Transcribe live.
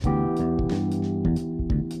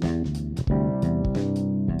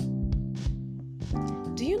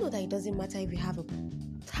doesn't matter if you have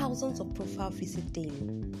thousands of profile visits daily.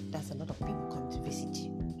 That's a lot of people come to visit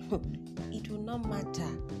you. It will not matter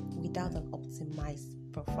without an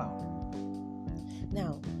optimized profile.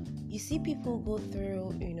 Now, you see people go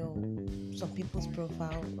through, some people's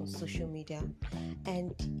profile on social media,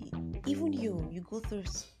 and even you go through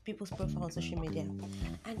people's profile on social media,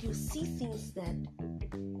 and you see things that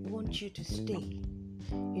want you to stay,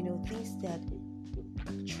 things that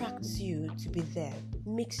attracts you to be there,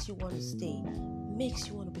 makes you want to stay, makes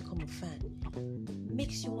you want to become a fan,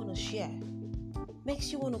 makes you want to share,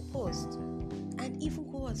 makes you want to post, and even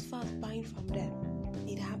go as far as buying from them.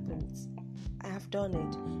 It happens. I have done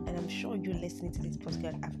it, and I'm sure you listening to this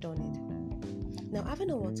podcast have done it. Now, having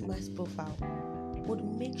an optimized profile would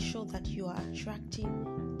make sure that you are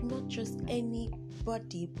attracting not just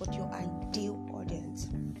anybody, but your ideal audience.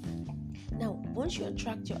 Now, once you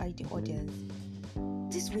attract your ideal audience,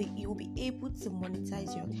 this way you'll be able to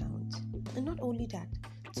monetize your account. And not only that,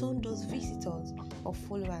 turn those visitors or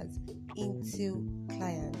followers into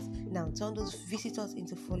clients. Now, turn those visitors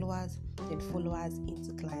into followers, then followers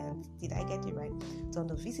into clients. Did I get it right? Turn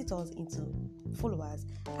the visitors into followers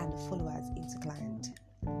and the followers into clients.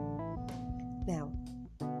 Now,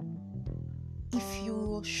 if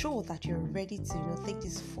you're sure that you're ready to take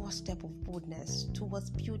this first step of boldness towards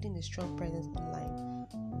building a strong presence online,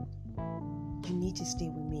 you need to stay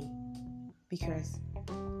with me, because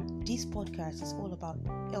this podcast is all about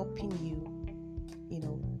helping you,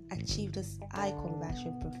 achieve this high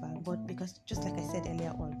conversion profile. But because, just like I said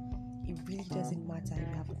earlier on, it really doesn't matter if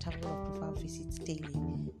you have a thousand of profile visits daily.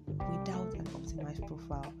 Without an optimized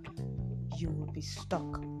profile, you will be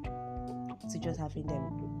stuck to just having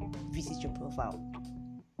them visit your profile.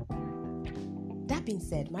 That being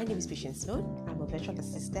said, my name is Patience Food. I'm a virtual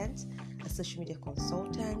assistant, a social media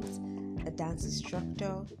consultant, a dance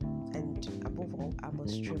instructor, and above all, I'm a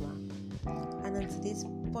streamer. And on today's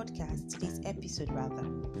episode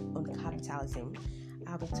on capitalism,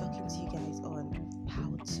 I'll be talking to you guys on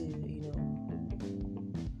how to,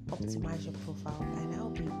 optimize your profile, and I'll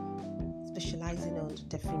be specializing on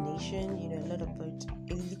definition, a little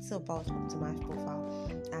about optimized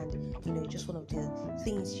profile, and just one of the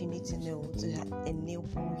things you need to know to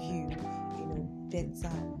enable you,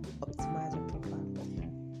 better optimize your profile.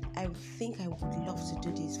 I think I would love to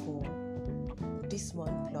do this for this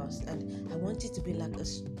month plus, and I want it to be like a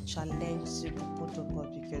challenge to the both of us,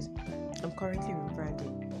 because I'm currently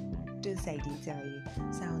rebranding. Those I did tell you,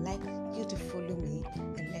 so I would like you to follow me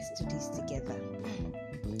and let's do this together.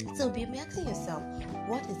 So be asking yourself,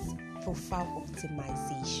 what is profile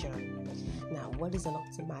optimization? Now, what is an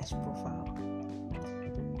optimized profile?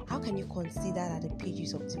 How can you consider that the page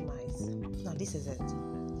is optimized? Now, this is it.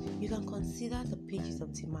 You can consider the page is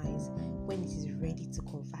optimized when it is ready to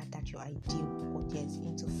convert that your ideal audience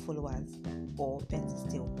into followers, or better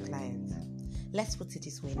still, clients. Let's put it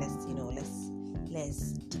this way. Let's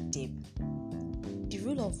dig deep. The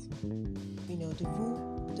rule of,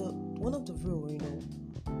 one of the rule,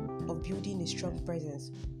 of building a strong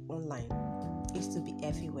presence online is to be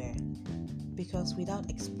everywhere, because without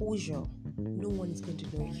exposure, no one is going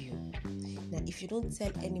to know you. Now, if you don't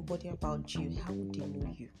tell anybody about you, how would they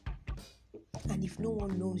know you? And if no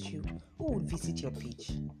one knows you, who will visit your page?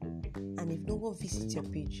 And if no one visits your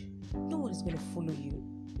page, no one is going to follow you.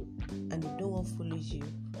 And if no one follows you,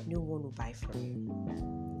 no one will buy from you.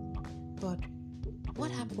 But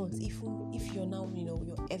what happens if you're now,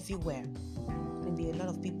 you're everywhere? Maybe a lot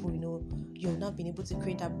of people, you're not being able to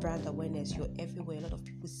create that brand awareness. You're everywhere. A lot of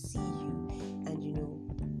people see you, and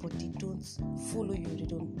but they don't follow you. They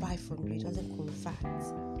don't buy from you. It doesn't convert.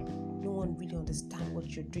 No one really understands what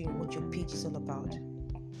you're doing, what your page is all about.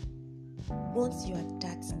 Once you're at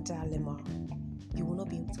that dilemma, you will not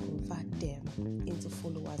be able to convert them into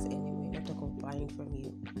followers anyway, not talk of buying from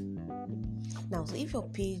you. Now, so if your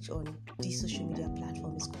page on this social media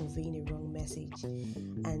platform is conveying a wrong message,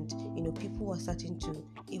 and people are starting to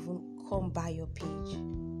even come by your page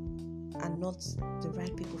and not the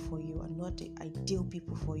right people for you, and not the ideal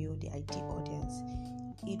people for you, the ideal audience,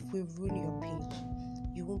 it will ruin your page.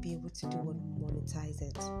 You won't be able to monetize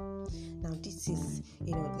it. Now, this is,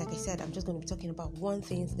 like I said, I'm just going to be talking about one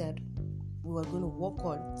thing that we are going to work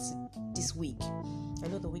on this week. I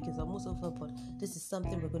know the week is almost over, but this is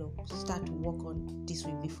something we're going to start to work on this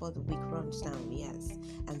week before the week runs down. Yes,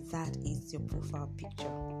 and that is your profile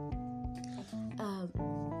picture.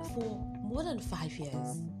 For more than 5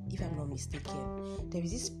 years, if I'm not mistaken, there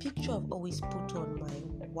is this picture I've always put on my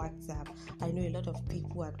WhatsApp. I know a lot of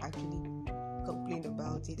people have actually complained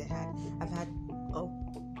about it. I've had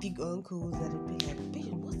big uncles that would be like,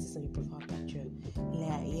 "Patient, what's this on your profile picture?"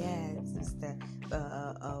 Like, yes, Mr.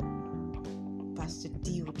 Pastor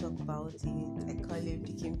D will talk about it. I call him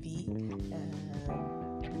DKB.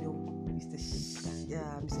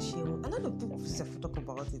 Mr. Sheon. A lot of people will talk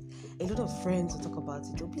about it. A lot of friends will talk about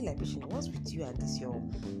it. They'll be like, "Patient, what's with you and this your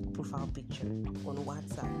profile picture on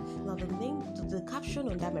WhatsApp?" Now the caption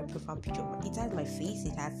on that my profile picture, it has my face.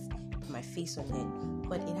 It has my face on it,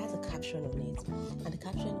 but it has a caption on it, and the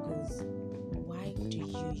caption goes, why do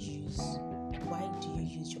you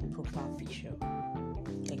use your profile picture?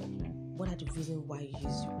 Like, what are the reasons why you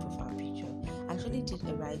use your profile picture? I actually did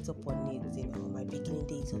a write-up on it, my beginning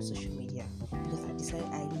days of social media, because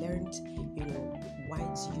I learned, why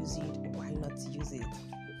to use it, why not to use it.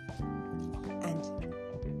 And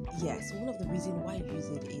yes, one of the reasons why you use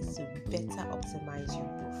it is to better optimize your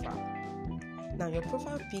profile. Now, your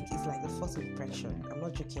profile pic is like the first impression. I'm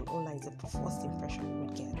not joking. Online is the first impression you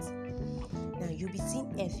would get. Now, you'll be seen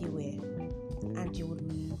everywhere, and you will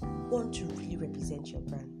want to really represent your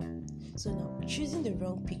brand. So now, choosing the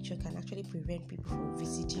wrong picture can actually prevent people from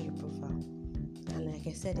visiting your profile. And like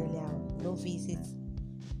I said earlier, no visits.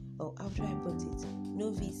 Or how do I put it? No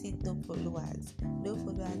visit, no followers. No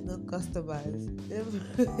followers, no customers.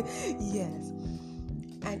 Yes.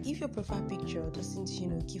 And if your profile picture doesn't,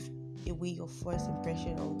 give away your first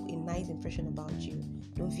impression or a nice impression about you,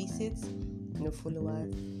 no visits, no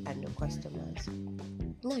followers, and no customers.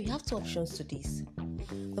 Now you have two options to this.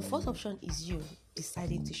 The first option is you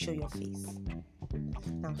deciding to show your face.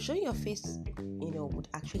 Now showing your face, would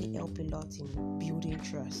actually help a lot in building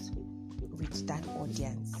trust with that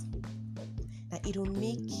audience. Now it will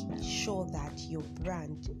make sure that your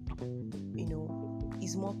brand,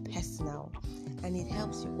 is more personal, and it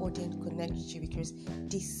helps your audience connect with you because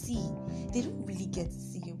they don't really get to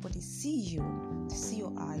see you, but they see you, they see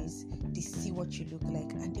your eyes, they see what you look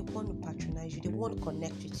like, and they want to patronize you, they want to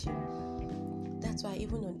connect with you. That's why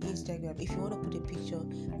even on Instagram, if you want to put a picture,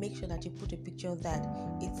 make sure that you put a picture that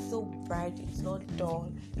it's so bright, it's not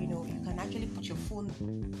dull, you can actually put your phone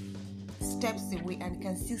steps away and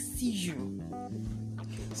can still see you.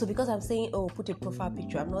 So because I'm saying, put a profile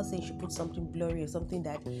picture, I'm not saying you should put something blurry or something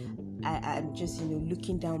that I'm just,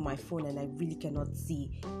 looking down my phone and I really cannot see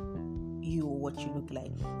you or what you look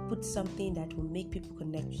like. Put something that will make people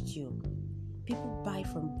connect with you. People buy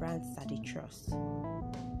from brands that they trust.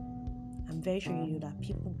 I'm very sure you know that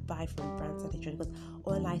people buy from brands that they trust, because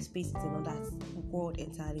online space is another world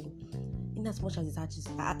entirely. In as much as it has its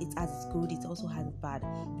good, it also has bad.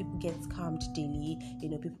 People get scammed daily.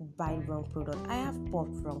 People buy wrong product. I have bought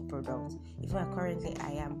wrong products. Currently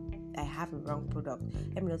I have a wrong product.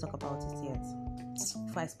 Let me not talk about it yet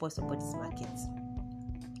before I spoil somebody's market.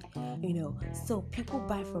 So people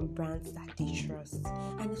buy from brands that they trust,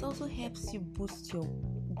 and it also helps you boost your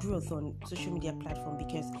growth on social media platform,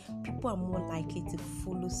 because people are more likely to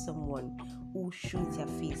follow someone who shows their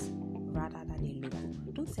face rather than a logo.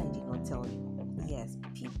 Don't say I did not tell you. Yes,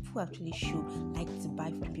 people actually like to buy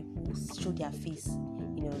from people who show their face,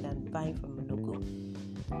 than buying from a logo.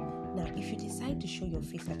 Now, if you decide to show your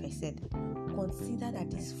face, like I said, consider that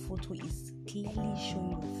this photo is clearly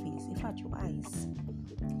showing your face. In fact, your eyes.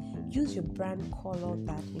 Use your brand color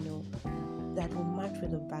that will match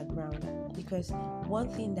with the background, because one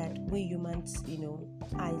thing that we humans,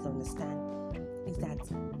 eyes understand is that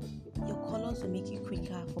your colors will make it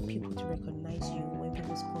quicker for people to recognize you when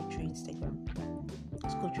people scroll through Instagram,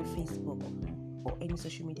 scroll through Facebook, or any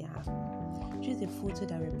social media app. Choose a photo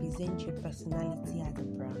that represents your personality as a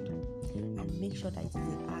brand, and make sure that it is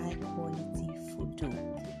a high quality photo.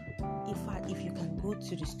 In fact, if you can go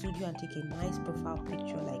to the studio and take a nice profile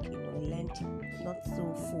picture, like length, not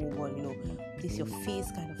so full, but this your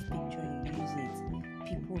face kind of picture, you use it,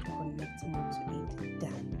 people will connect more to it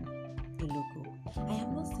than a logo. I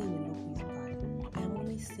am not saying a logo is bad. I am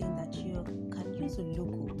only saying that you can use a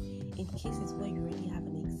logo in cases where you already have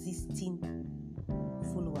an existing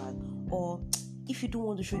follower, or if you don't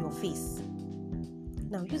want to show your face.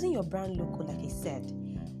 Now, using your brand logo, like I said,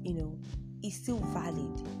 is still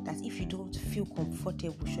valid. That if you don't feel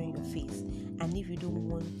comfortable showing your face, and if you don't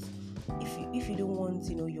want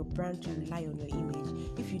your brand to rely on your image,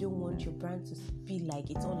 if you don't want your brand to feel like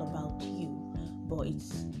it's all about you, but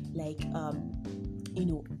it's like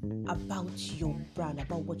about your brand,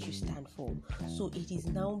 about what you stand for. So it is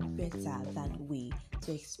now better that way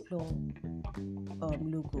to explore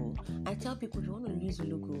logo. I tell people, if you want to use a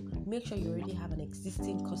logo, make sure you already have an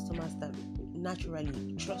existing customers that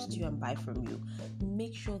naturally trust you and buy from you.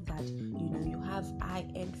 Make sure that you have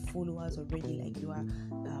high-end followers already, like you are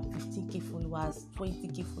 15k followers,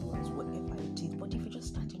 20k followers, whatever it is. But if you're just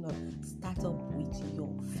starting up, start up with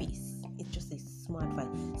your face. It's just a smart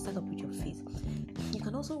advice. Start up with your face. You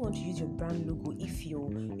can also want to use your brand logo if you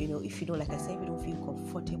don't, like I said, if you don't feel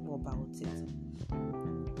comfortable about it.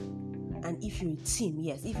 And if you're a team,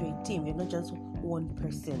 you're not just one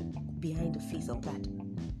person behind the face of that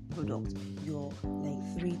product. You're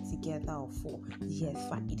like 3 together or 4. Yes,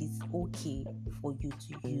 fine. It is okay for you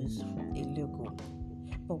to use a logo.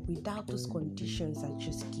 But without those conditions I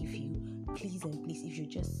just give you, please and please, if you're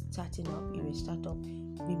just starting up, you're a startup,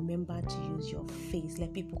 remember to use your face.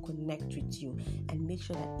 Let people connect with you and make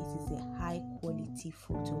sure that it is a high quality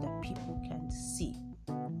photo that people can see.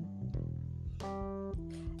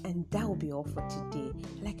 And that will be all for today.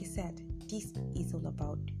 Like I said, this is all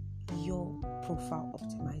about your profile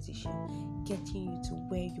optimization, getting you to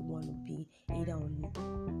where you want to be, either on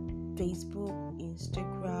Facebook,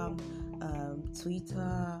 Instagram,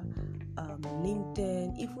 Twitter,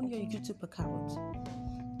 LinkedIn, even your YouTube account,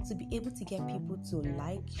 to be able to get people to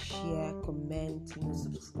like, share, comment,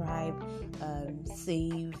 subscribe,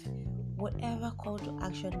 save, whatever call to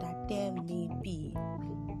action that there may be.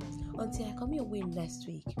 Until I come your way next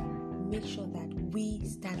week, make sure that we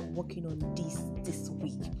start working on this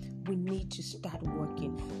week. We need to start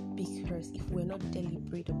working, because if we're not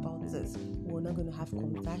deliberate about this, we're not going to have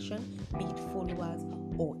conversion, be it followers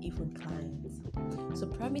or even clients. So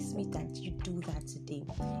promise me that you do that today.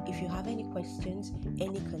 If you have any questions,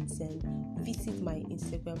 any concern, visit my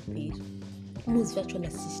Instagram page, Moon's Virtual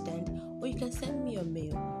Assistant, or you can send me a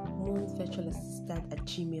mail,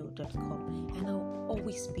 moonsvirtualassistant@gmail.com, and I'll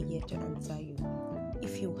always be here to answer you.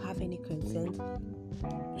 If you have any concerns,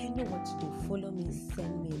 you know what to do. Follow me,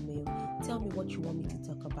 send me a mail, tell me what you want me to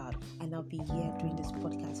talk about, and I'll be here doing this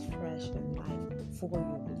podcast fresh and live for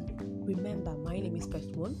you. Remember, my name is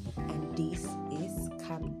Moon, and this is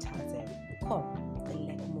Kamtaze. Come and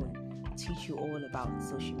let Moon teach you all about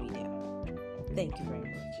social media. Thank you very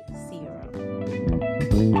much. See you around.